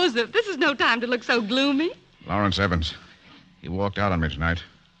 Joseph, this is no time to look so gloomy. Lawrence Evans. He walked out on me tonight.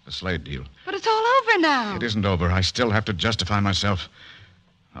 The Slade deal. But it's all over now. It isn't over. I still have to justify myself.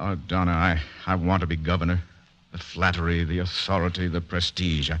 Oh, Donna, I want to be governor. The flattery, the authority, the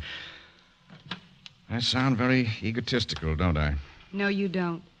prestige. I sound very egotistical, don't I? No, you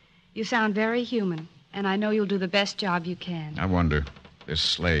don't. You sound very human, and I know you'll do the best job you can. I wonder. This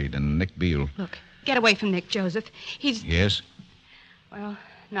Slade and Nick Beal. Look, get away from Nick, Joseph. He's... Yes? Well,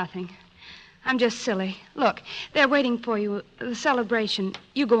 nothing. I'm just silly. Look, they're waiting for you. The celebration.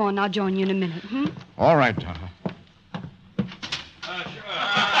 You go on. I'll join you in a minute. All right, Donna.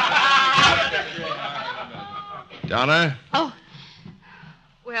 Donna, Oh.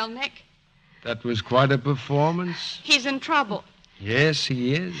 Well, Nick, that was quite a performance. he's in trouble. Yes,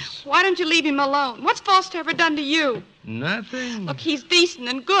 he is. Why don't you leave him alone? What's Foster ever done to you? Nothing. Look, he's decent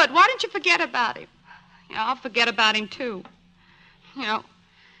and good. Why don't you forget about him? Yeah, I'll forget about him, too. You know,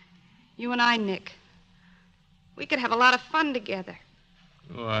 you and I, Nick, we could have a lot of fun together.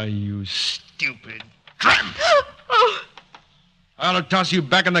 Why, you stupid tramp. I'll toss you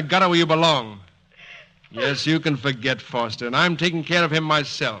back in the gutter where you belong. Yes, you can forget Foster, and I'm taking care of him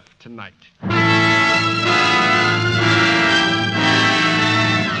myself tonight.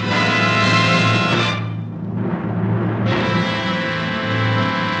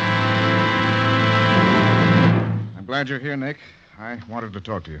 I'm glad you're here, Nick. I wanted to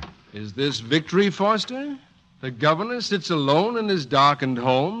talk to you. Is this victory, Foster? The governor sits alone in his darkened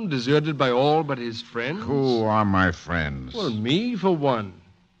home, deserted by all but his friends? Who are my friends? Well, me, for one.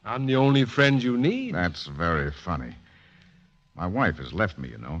 I'm the only friend you need. That's very funny. My wife has left me,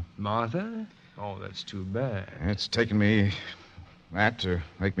 you know. Martha? Oh, that's too bad. It's taken me that to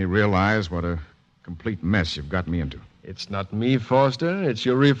make me realize what a complete mess you've got me into. It's not me, Foster. It's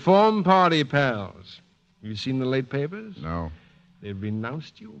your Reform Party pals. You seen the late papers? No. They've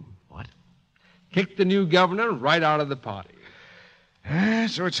renounced you. What? Kicked the new governor right out of the party.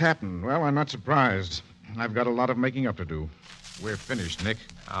 So it's happened. Well, I'm not surprised. I've got a lot of making up to do. We're finished, Nick.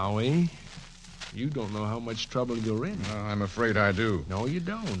 Are we? You don't know how much trouble you're in. I'm afraid I do. No, you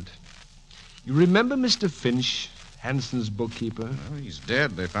don't. You remember Mr. Finch, Hanson's bookkeeper? Well, he's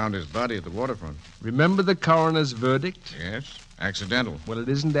dead. They found his body at the waterfront. Remember the coroner's verdict? Yes, accidental. Well, it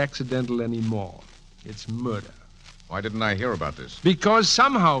isn't accidental anymore. It's murder. Why didn't I hear about this? Because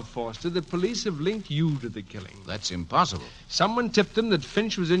somehow, Foster, the police have linked you to the killing. That's impossible. Someone tipped them that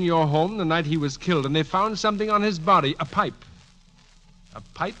Finch was in your home the night he was killed, and they found something on his body, a pipe. A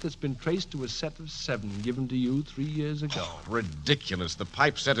pipe that's been traced to a set of 7 given to you 3 years ago. Oh, ridiculous. The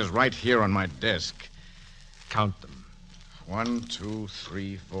pipe set is right here on my desk. Count them. 1, 2,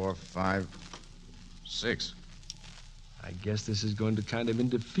 3, 4, 5, 6. I guess this is going to kind of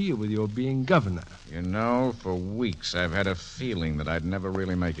interfere with your being governor. You know, for weeks I've had a feeling that I'd never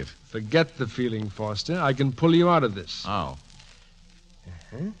really make it. Forget the feeling, Foster. I can pull you out of this. How?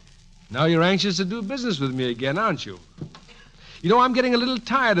 Now you're anxious to do business with me again, aren't you? You know, I'm getting a little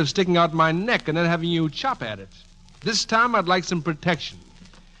tired of sticking out my neck and then having you chop at it. This time I'd like some protection.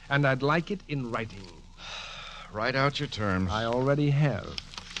 And I'd like it in writing. Write out your terms. I already have.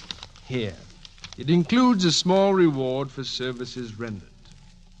 Here. It includes a small reward for services rendered.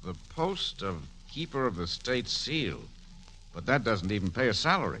 The post of Keeper of the State Seal. But that doesn't even pay a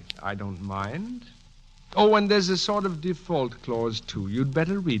salary. I don't mind. Oh, and there's a sort of default clause, too. You'd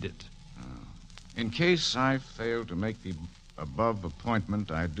better read it. In case I fail to make the above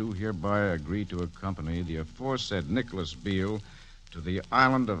appointment, I do hereby agree to accompany the aforesaid Nicholas Beal to the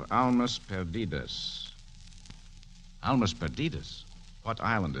island of Almas Perdidas. Almas Perdidas? What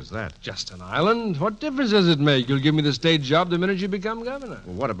island is that? Just an island. What difference does it make? You'll give me the state job the minute you become governor.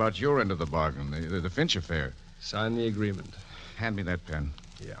 Well, what about your end of the bargain, the Finch affair? Sign the agreement. Hand me that pen.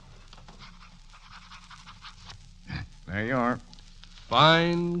 Yeah. There you are.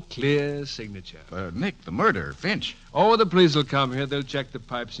 Fine, clear signature. Nick, the murder, Finch. Oh, the police will come here. They'll check the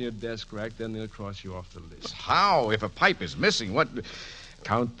pipes in your desk rack, then they'll cross you off the list. How? If a pipe is missing, what...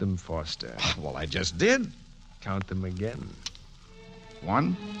 Count them, Foster. Well, I just did. Count them again.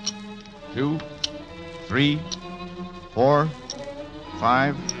 1, 2, 3, 4,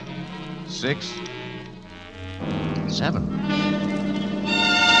 5, 6, 7.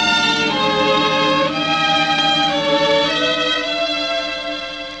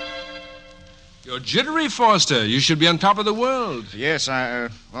 You're jittery, Foster. You should be on top of the world. Yes,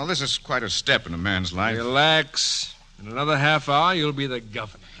 well, this is quite a step in a man's life. Relax. In another half hour, you'll be the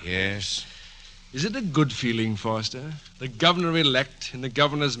governor. Yes. Is it a good feeling, Foster? The governor-elect in the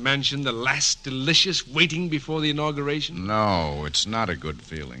governor's mansion, the last delicious waiting before the inauguration? No, it's not a good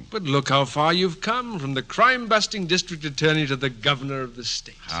feeling. But look how far you've come, from the crime-busting district attorney to the governor of the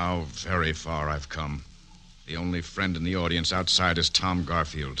state. How very far I've come. The only friend in the audience outside is Tom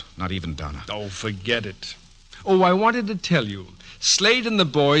Garfield, not even Donna. Oh, forget it. Oh, I wanted to tell you. Slade and the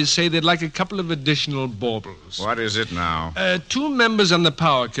boys say they'd like a couple of additional baubles. What is it now? 2 members on the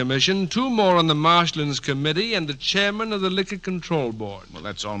Power Commission, 2 more on the Marshlands Committee, and the chairman of the Liquor Control Board. Well,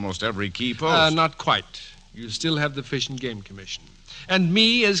 that's almost every key post. Not quite. You still have the Fish and Game Commission. And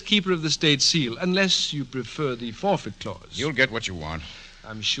me as Keeper of the State Seal, unless you prefer the forfeit clause. You'll get what you want.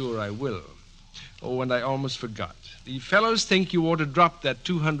 I'm sure I will. Oh, and I almost forgot. The fellows think you ought to drop that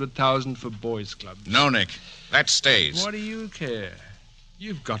 $200,000 for boys' clubs. No, Nick. That stays. What do you care?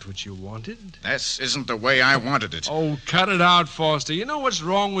 You've got what you wanted. This isn't the way I wanted it. Oh, cut it out, Foster. You know what's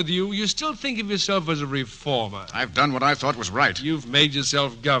wrong with you? You still think of yourself as a reformer. I've done what I thought was right. You've made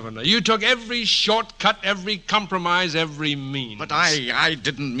yourself governor. You took every shortcut, every compromise, every means. But I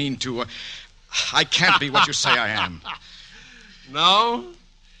didn't mean to. I can't be what you say I am. No?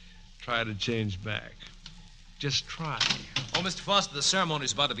 Try to change back. Just try. Oh, Mr. Foster, the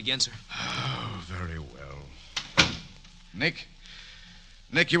ceremony's about to begin, sir. Oh, very well.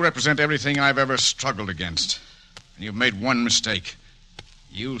 Nick, you represent everything I've ever struggled against. And you've made one mistake.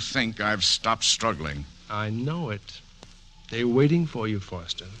 You think I've stopped struggling. I know it. They're waiting for you,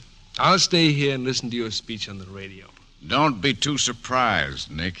 Foster. I'll stay here and listen to your speech on the radio. Don't be too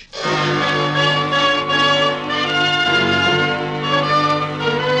surprised, Nick.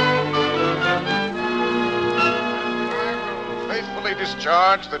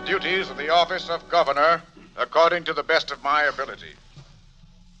 discharge the duties of the office of governor according to the best of my ability.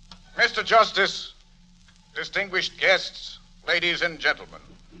 Mr. Justice, distinguished guests, ladies and gentlemen,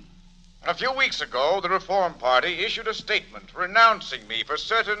 a few weeks ago, the Reform Party issued a statement renouncing me for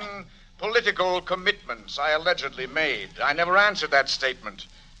certain political commitments I allegedly made. I never answered that statement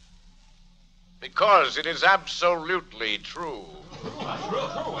because it is absolutely true.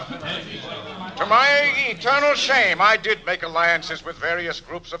 To my eternal shame, I did make alliances with various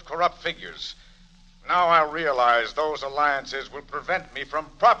groups of corrupt figures. Now I realize those alliances will prevent me from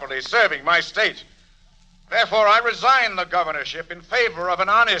properly serving my state. Therefore, I resign the governorship in favor of an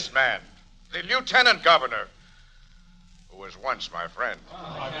honest man, the lieutenant governor, who was once my friend.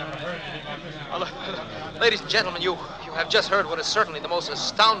 Well, ladies and gentlemen, you have just heard what is certainly the most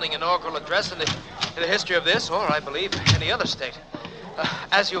astounding inaugural address in the history of this, or I believe any other state.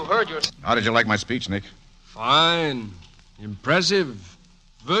 As you heard, How did you like my speech, Nick? Fine. Impressive.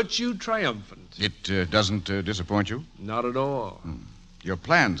 Virtue triumphant. It doesn't disappoint you? Not at all. Your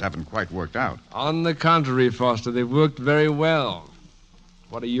plans haven't quite worked out. On the contrary, Foster, they've worked very well.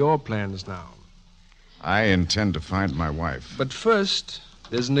 What are your plans now? I intend to find my wife. But first,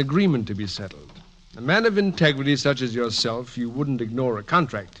 there's an agreement to be settled. A man of integrity such as yourself, you wouldn't ignore a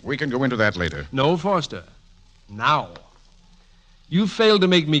contract. We can go into that later. No, Foster. Now. You failed to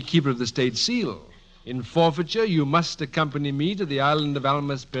make me keeper of the state seal. In forfeiture, you must accompany me to the island of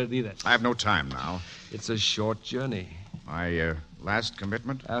Almas Perdidas. I have no time now. It's a short journey. My last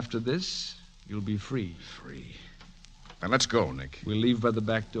commitment? After this, you'll be free. Free. Then let's go, Nick. We'll leave by the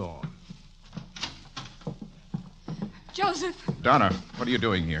back door. Joseph. Donna, what are you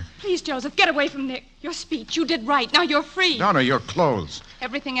doing here? Please, Joseph, get away from Nick. Your speech. You did right. Now you're free. Donna, your clothes.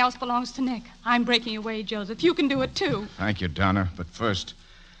 Everything else belongs to Nick. I'm breaking away, Joseph. You can do it, too. Thank you, Donna. But first,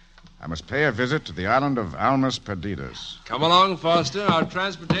 I must pay a visit to the island of Almas Perdidas. Come along, Foster. Our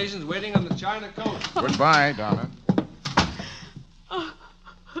transportation's waiting on the China coast. Goodbye, Donna.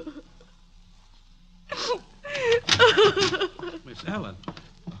 Miss Ellen,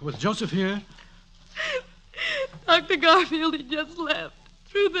 was Joseph here? Dr. Garfield, he just left.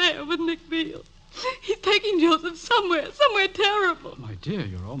 Through there with Nick Beal. He's taking Joseph somewhere terrible. My dear,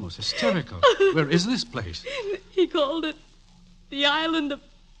 you're almost hysterical. Where is this place? He called it the island of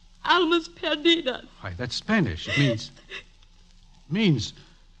Almas Perdidas. Why, that's Spanish. It means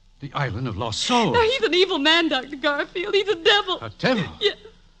the island of lost souls. Now, he's an evil man, Dr. Garfield. He's a devil. A devil? Yes.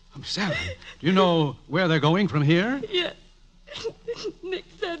 Miss Ellen, do you know where they're going from here? Yes. Nick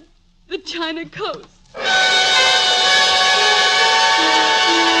said the China coast.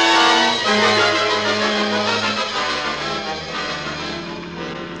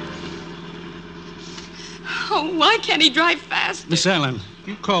 Oh, why can't he drive fast? Miss Allen,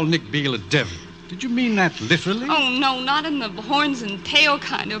 you call Nick Beal a devil. Did you mean that literally? Oh, no, not in the horns and tail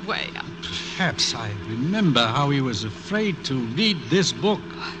kind of way. Perhaps I remember how he was afraid to read this book.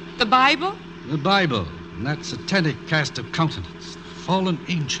 The Bible? The Bible, and that satanic cast of countenance, the fallen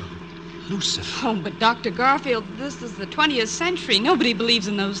angel, Lucifer. Oh, but Dr. Garfield, this is the 20th century. Nobody believes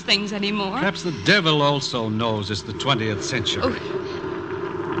in those things anymore. Perhaps the devil also knows it's the 20th century. Oh.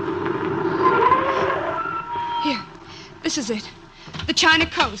 Here, this is it. The China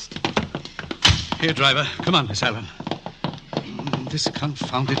coast. Here, driver. Come on, Miss Allen. This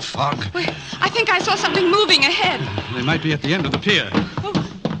confounded fog. Wait, I think I saw something moving ahead. They might be at the end of the pier. Oh,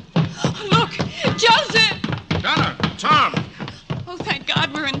 look! Joseph! Donna! Tom! Oh, thank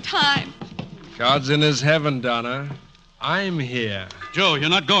God we're in time. God's in his heaven, Donna. I'm here. Joe, you're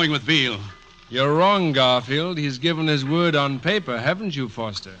not going with Beal. You're wrong, Garfield. He's given his word on paper, haven't you,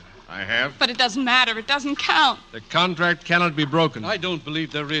 Foster? I have. But it doesn't matter. It doesn't count. The contract cannot be broken. I don't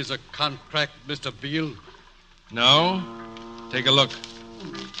believe there is a contract, Mr. Beal. No? Take a look.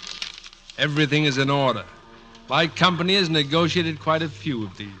 Everything is in order. My company has negotiated quite a few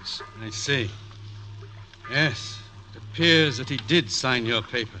of these. I see. Yes, it appears that he did sign your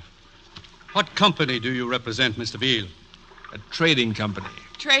paper. What company do you represent, Mr. Beal? A trading company.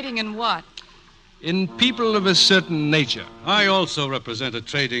 Trading in what? In people of a certain nature. I also represent a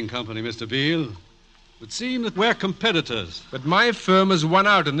trading company, Mr. Beal. It would seem that we're competitors. But my firm has won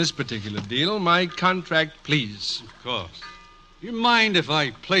out in this particular deal. My contract, please. Of course. Do you mind if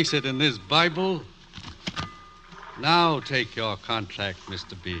I place it in this Bible? Now take your contract,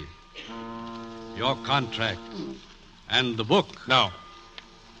 Mr. Beal. Your contract. And the book. No.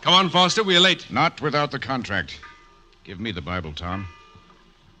 Come on, Foster, we're late. Not without the contract. Give me the Bible, Tom.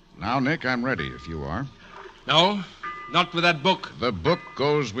 Now, Nick, I'm ready, if you are. No, not with that book. The book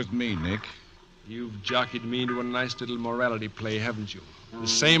goes with me, Nick. You've jockeyed me into a nice little morality play, haven't you? The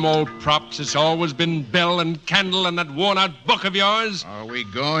same old props. It's always been bell and candle and that worn-out book of yours. Are we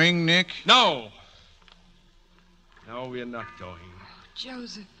going, Nick? No. No, we're not going.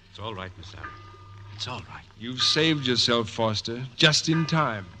 Joseph. It's all right, Miss Sarah. It's all right. You've saved yourself, Foster, just in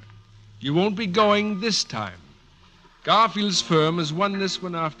time. You won't be going this time. Garfield's firm has won this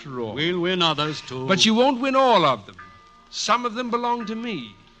one after all. We'll win others, too. But you won't win all of them. Some of them belong to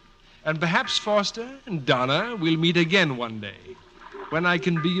me. And perhaps, Foster and Donna, we'll meet again one day when I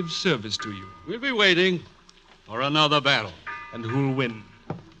can be of service to you. We'll be waiting for another battle. And who'll win?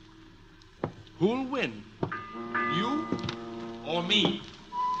 Who'll win? You or me?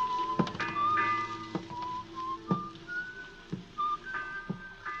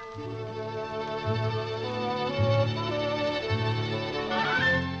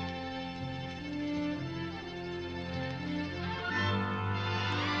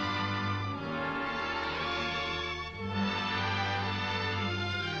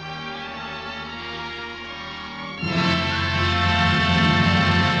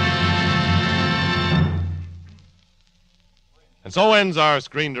 And so ends our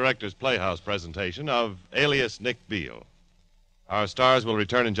Screen Directors Playhouse presentation of Alias Nick Beal. Our stars will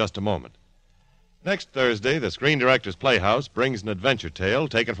return in just a moment. Next Thursday, the Screen Directors Playhouse brings an adventure tale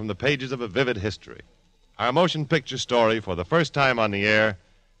taken from the pages of a vivid history. Our motion picture story for the first time on the air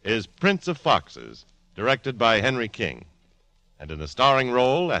is Prince of Foxes, directed by Henry King. And in the starring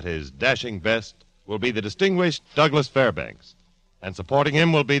role, at his dashing best, will be the distinguished Douglas Fairbanks. And supporting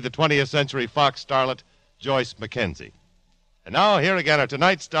him will be the 20th Century Fox starlet Joyce Mackenzie. And now, here again are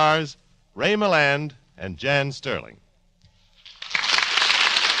tonight's stars, Ray Milland and Jan Sterling.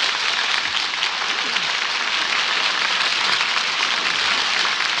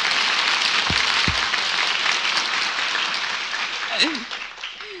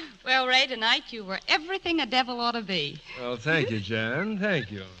 Well, Ray, tonight you were everything a devil ought to be. Well, thank you, Jan.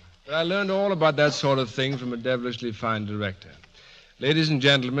 Thank you. But I learned all about that sort of thing from a devilishly fine director. Ladies and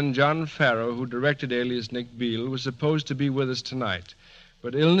gentlemen, John Farrow, who directed Alias Nick Beal, was supposed to be with us tonight,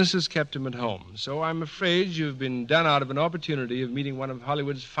 but illness has kept him at home. So I'm afraid you've been done out of an opportunity of meeting one of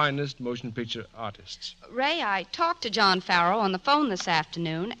Hollywood's finest motion picture artists. Ray, I talked to John Farrow on the phone this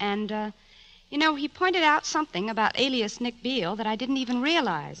afternoon, and, he pointed out something about Alias Nick Beal that I didn't even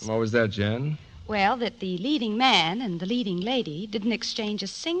realize. What was that, Jan? Well, that the leading man and the leading lady didn't exchange a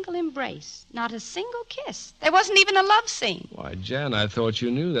single embrace, not a single kiss. There wasn't even a love scene. Why, Jan, I thought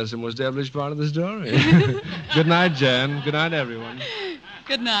you knew that's the most devilish part of the story. Good night, Jan. Good night, everyone.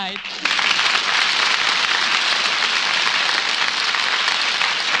 Good night.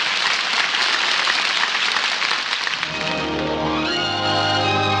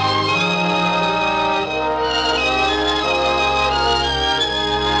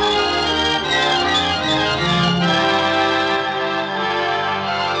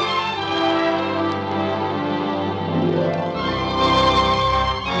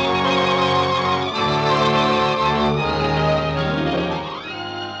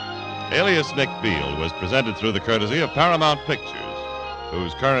 Alias Nick Beal was presented through the courtesy of Paramount Pictures,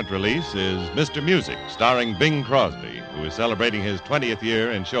 whose current release is Mr. Music, starring Bing Crosby, who is celebrating his 20th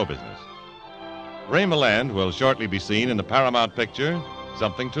year in show business. Ray Milland will shortly be seen in the Paramount picture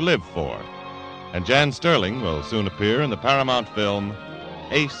Something to Live For, and Jan Sterling will soon appear in the Paramount film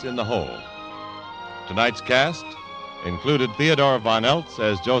Ace in the Hole. Tonight's cast included Theodore Von Eltz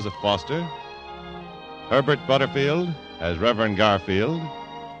as Joseph Foster, Herbert Butterfield as Reverend Garfield,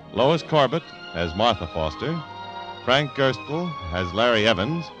 Lois Corbett as Martha Foster, Frank Gerstle as Larry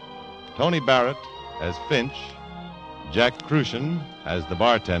Evans, Tony Barrett as Finch, Jack Crucian as the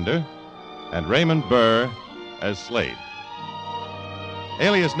bartender, and Raymond Burr as Slade.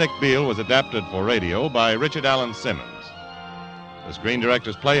 Alias Nick Beal was adapted for radio by Richard Allen Simmons. The Screen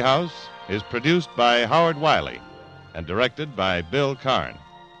Directors Playhouse is produced by Howard Wiley and directed by Bill Karn.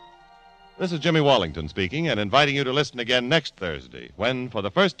 This is Jimmy Wallington speaking and inviting you to listen again next Thursday when, for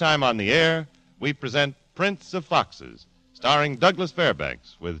the first time on the air, we present Prince of Foxes, starring Douglas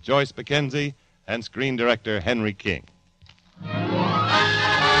Fairbanks with Joyce Mackenzie and screen director Henry King.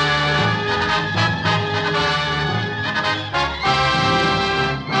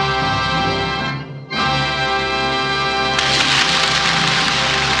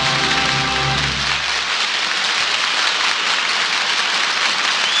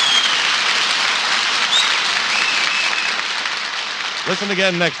 Listen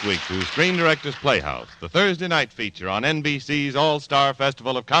again next week to Screen Directors Playhouse, the Thursday night feature on NBC's All-Star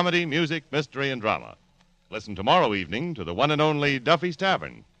Festival of Comedy, Music, Mystery, and Drama. Listen tomorrow evening to the one and only Duffy's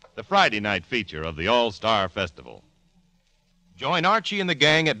Tavern, the Friday night feature of the All-Star Festival. Join Archie and the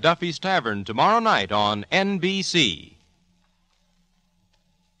gang at Duffy's Tavern tomorrow night on NBC.